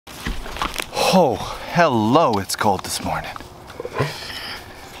Oh, hello, it's cold this morning.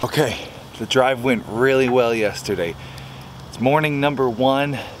 Okay, the drive went really well yesterday. It's morning number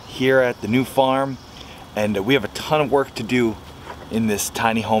 1 here at the new farm, and we have a ton of work to do in this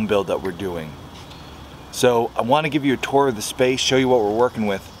tiny home build that we're doing. So I want to give you a tour of the space, show you what we're working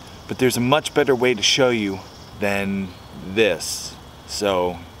with, but there's a much better way to show you than this.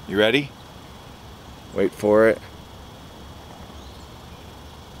 So, you ready? Wait for it.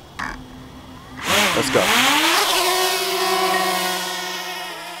 Let's go.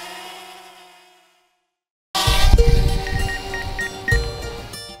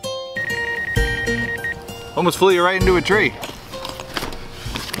 Almost flew you right into a tree.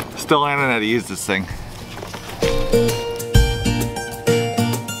 Still learning how to use this thing.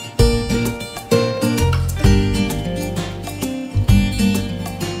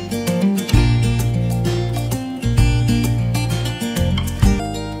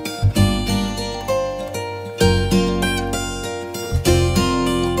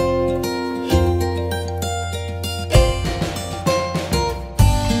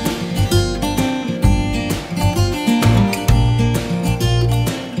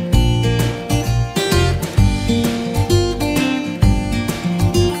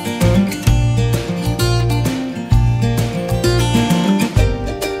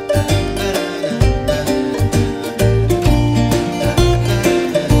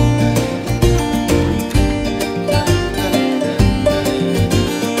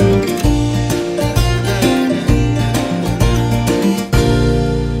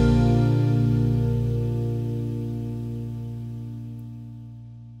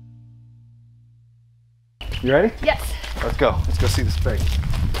 You ready? Yes. Let's go. Let's go see the space.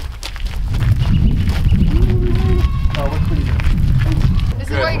 This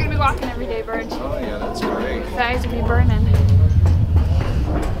is where you're going to be walking every day, Bird. Oh yeah, that's great. Thighs will be burning.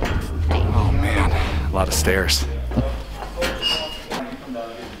 Oh man, a lot of stairs.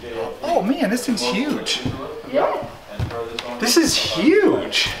 Oh man, this thing's huge. Yeah. This is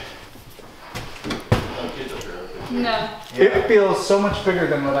huge. No. It feels so much bigger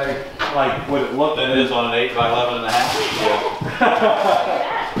than what I would it look Than it is on an 8 by 11 and a half.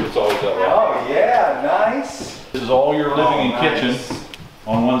 Yeah. It's always that way. Oh yeah, nice. This is all your living and kitchen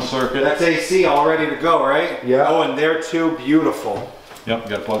on one circuit. That's AC all ready to go, right? Yeah. Oh, and they're too beautiful. Yep,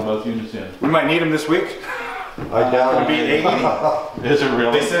 got to plug both units in. We might need them this week. I doubt It's gonna be 80. Is it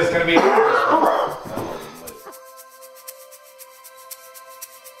really? They said it's gonna be 80.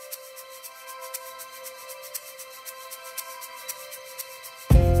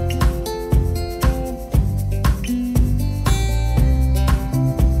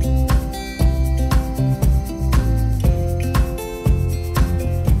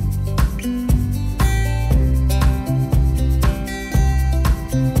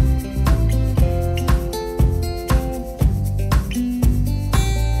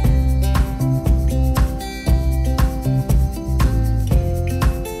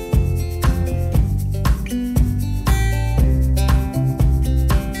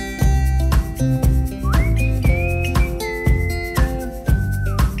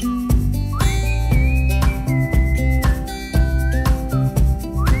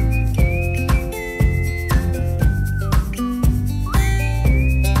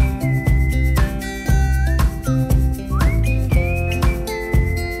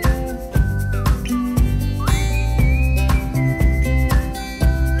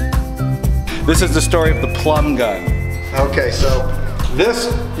 This is the story of the plum gun. Okay, so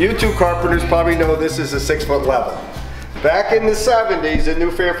this, you two carpenters probably know this is a 6-foot level. Back in the 70s in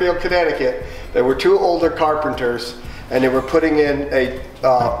New Fairfield, Connecticut, there were 2 older carpenters and they were putting in a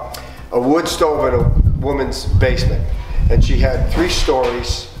wood stove in a woman's basement. And she had 3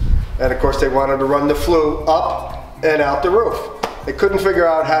 stories, and of course they wanted to run the flue up and out the roof. They couldn't figure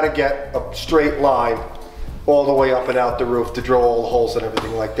out how to get a straight line all the way up and out the roof to drill all the holes and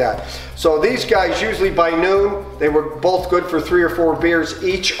everything like that. So these guys, usually by noon, they were both good for 3 or 4 beers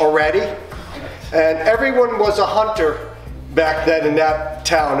each already. And everyone was a hunter back then in that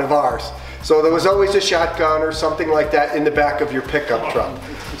town of ours. So there was always a shotgun or something like that in the back of your pickup truck.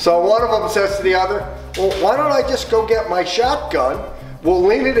 So one of them says to the other, well, why don't I just go get my shotgun, we'll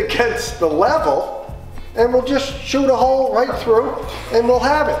lean it against the level, and we'll just shoot a hole right through and we'll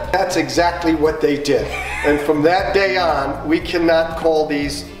have it. That's exactly what they did. And from that day on, we cannot call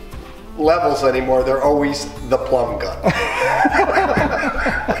these levels anymore. They're always the plum gun.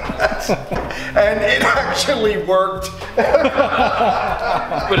 And it actually worked.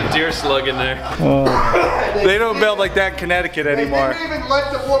 Put a deer slug in there. They don't build like that in Connecticut anymore. They didn't even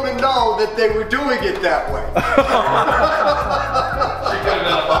let the woman know that they were doing it that way. She could have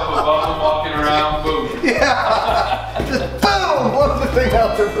been a bubble walking around. Yeah! Just boom! Blow the thing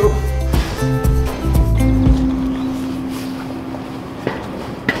out the roof.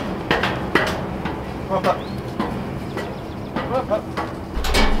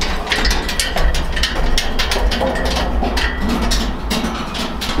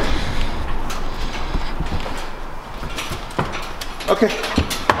 Okay.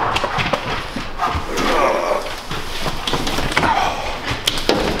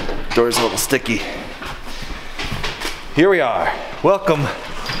 Door's a little sticky. Here we are. Welcome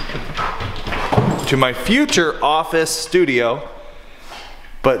to my future office studio,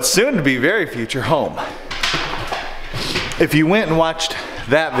 but soon to be very future home. If you went and watched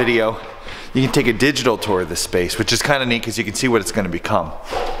that video, you can take a digital tour of this space, which is kind of neat because you can see what it's going to become.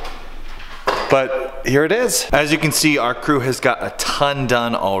 But here it is. As you can see, our crew has got a ton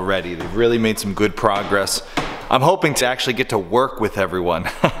done already. They've really made some good progress. I'm hoping to actually get to work with everyone.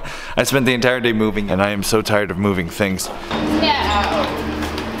 I spent the entire day moving and I am so tired of moving things. No. Now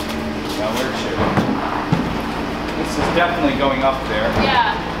where's she? This is definitely going up there.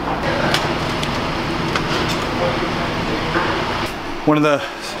 Yeah. One of the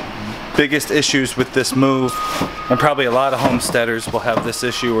biggest issues with this move, and probably a lot of homesteaders will have this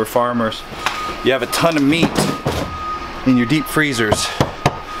issue, or farmers, you have a ton of meat in your deep freezers.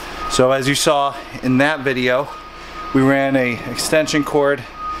 So as you saw in that video, we ran a extension cord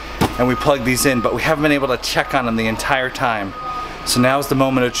and we plugged these in, but we haven't been able to check on them the entire time. So now's the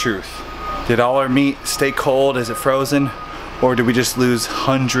moment of truth. Did all our meat stay cold? Is it frozen? Or did we just lose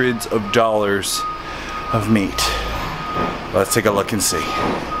hundreds of dollars of meat? Let's take a look and see.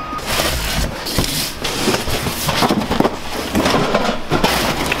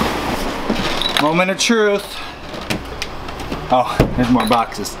 Moment of truth. Oh, there's more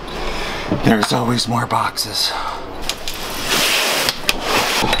boxes. There's always more boxes.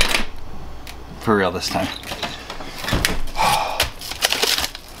 For real this time.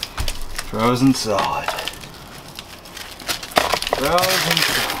 Frozen solid. Frozen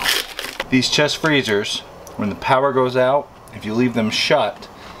solid. These chest freezers, when the power goes out, if you leave them shut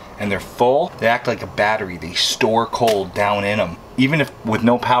and they're full, they act like a battery. They store cold down in them. Even if with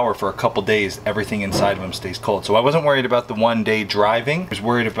no power for a couple days, everything inside of them stays cold. So I wasn't worried about the 1 day driving. I was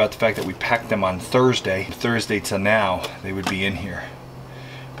worried about the fact that we packed them on Thursday. Thursday to now, they would be in here.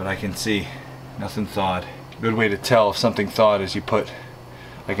 But I can see nothing thawed. Good way to tell if something thawed is you put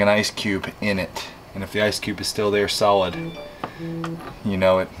like an ice cube in it. And if the ice cube is still there solid, you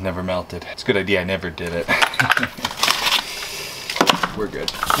know it never melted. It's a good idea I never did it. We're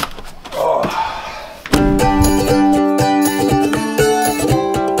good. Oh.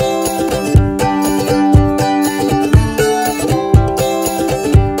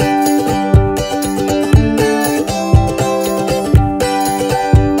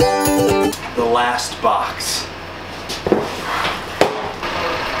 Box.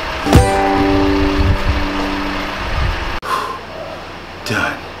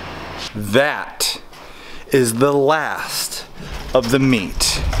 Done. That is the last of the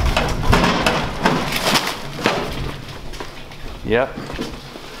meat. Yep.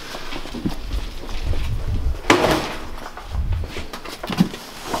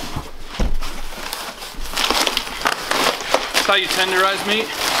 That's how you tenderize meat?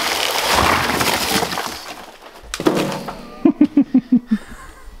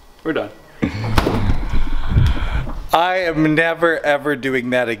 We're done. I am never ever doing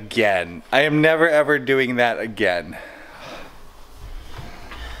that again. I am never ever doing that again.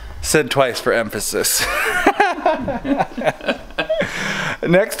 Said twice for emphasis.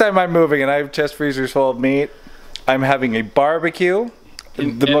 Next time I'm moving and I have chest freezers full of meat, I'm having a barbecue.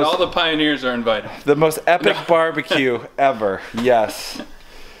 And all the pioneers are invited. The most epic barbecue ever. Yes.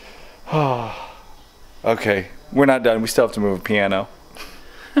 Okay, we're not done. We still have to move a piano.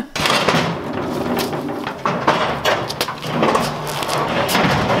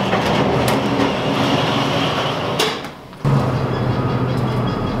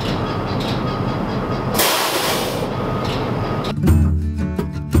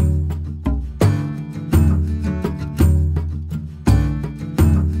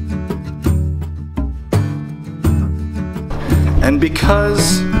 And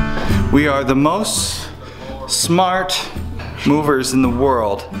because we are the most smart movers in the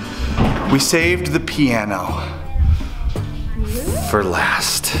world, we saved the piano for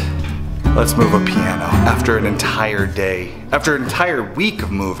last. Let's move a piano after an entire day, after an entire week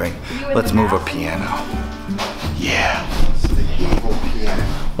of moving. Let's move a piano. Yeah. It's the evil piano.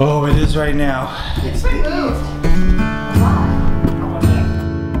 Oh, it is right now. It's the evil.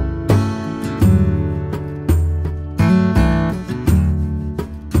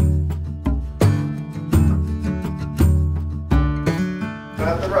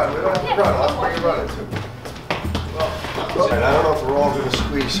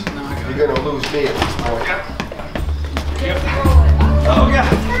 Trees. You're gonna lose me at this point. Oh yeah.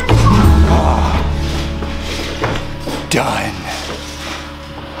 Done.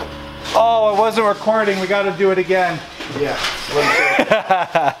 Oh, it wasn't recording. We got to do it again. Yeah.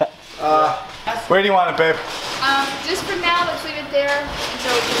 Where do you want it, babe? Just for now, let's leave it there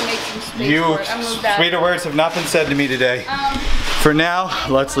until we can make some space You for it. I'll move that. sweeter words have not been said to me today. For now,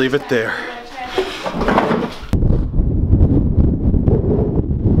 let's leave it there.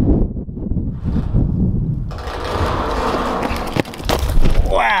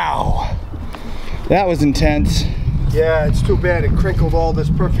 Wow. That was intense. Yeah, it's too bad it crinkled all this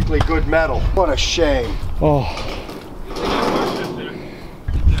perfectly good metal. What a shame. Oh.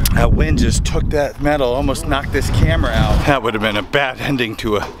 That wind just took that metal, almost knocked this camera out. That would have been a bad ending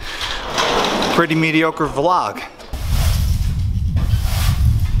to a pretty mediocre vlog.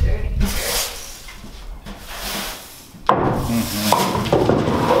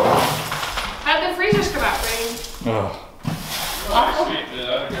 How'd the freezers come out, Brady? Oh.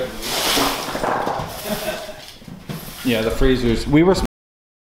 Yeah, the freezers. We were